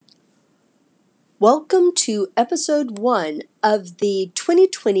Welcome to episode 1 of the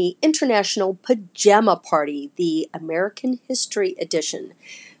 2020 International Pajama Party, the American History Edition.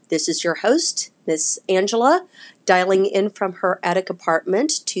 This is your host, Miss Angela, dialing in from her attic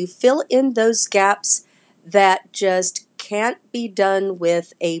apartment to fill in those gaps that just can't be done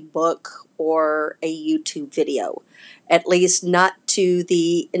with a book or a YouTube video, at least not to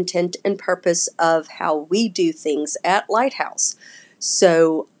the intent and purpose of how we do things at Lighthouse.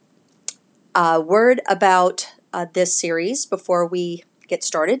 So, a word about this series before we get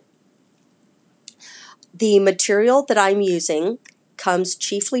started. The material that I'm using comes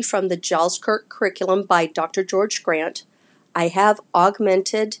chiefly from the Giles Kirk curriculum by Dr. George Grant. I have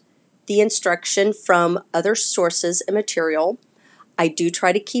augmented the instruction from other sources and material. I do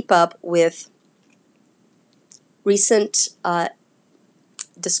try to keep up with recent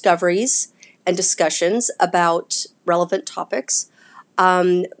discoveries and discussions about relevant topics.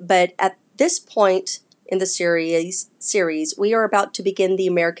 But at this point in the series, we are about to begin the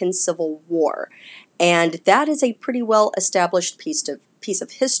American Civil War, and that is a pretty well established piece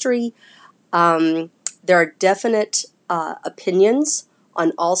of history. There are definite opinions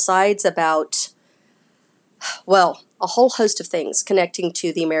on all sides about, well, a whole host of things connecting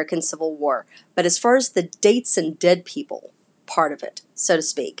to the American Civil War. But as far as the dates and dead people part of it, so to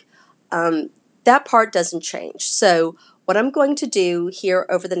speak, that part doesn't change. So what I'm going to do here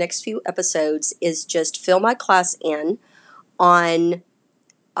over the next few episodes is just fill my class in on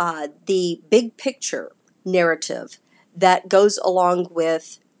the big picture narrative that goes along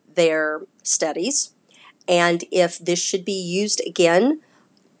with their studies. And if this should be used again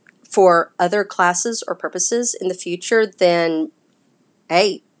for other classes or purposes in the future, then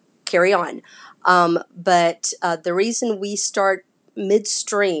hey, carry on. But the reason we start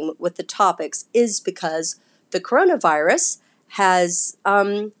midstream with the topics is because the coronavirus has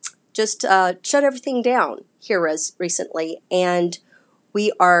just shut everything down here recently, and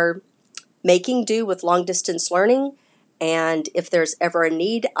we are making do with long-distance learning, and if there's ever a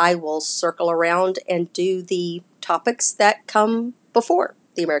need, I will circle around and do the topics that come before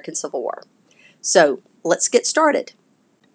the American Civil War. So let's get started.